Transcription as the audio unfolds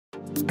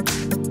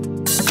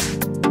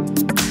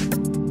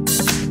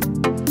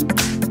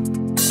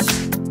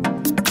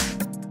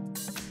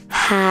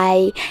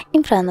Hi,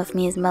 in front of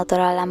me is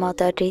Motorola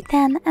Moto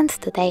G10 and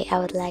today I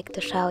would like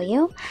to show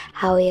you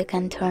how you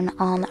can turn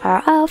on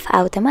or off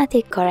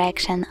automatic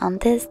correction on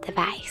this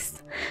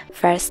device.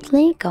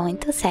 Firstly, go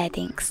into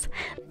settings,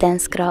 then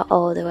scroll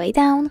all the way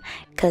down,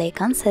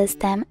 click on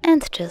system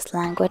and choose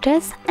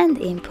languages and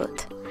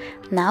input.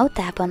 Now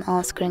tap on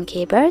on-screen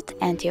keyboard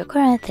and you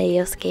currently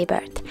use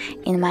keyboard,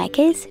 in my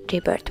case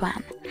Gboard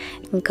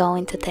 1. Go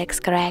into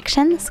text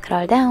correction,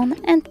 scroll down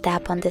and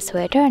tap on the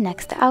switcher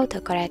next to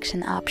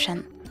autocorrection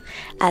option.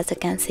 As you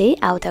can see,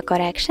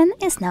 autocorrection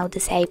is now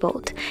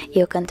disabled.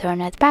 You can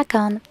turn it back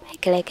on by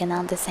clicking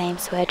on the same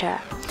switcher.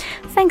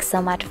 Thanks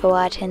so much for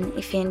watching.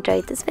 If you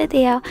enjoyed this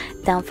video,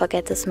 don't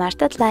forget to smash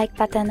that like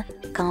button,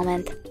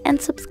 comment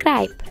and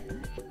subscribe.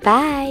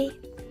 Bye!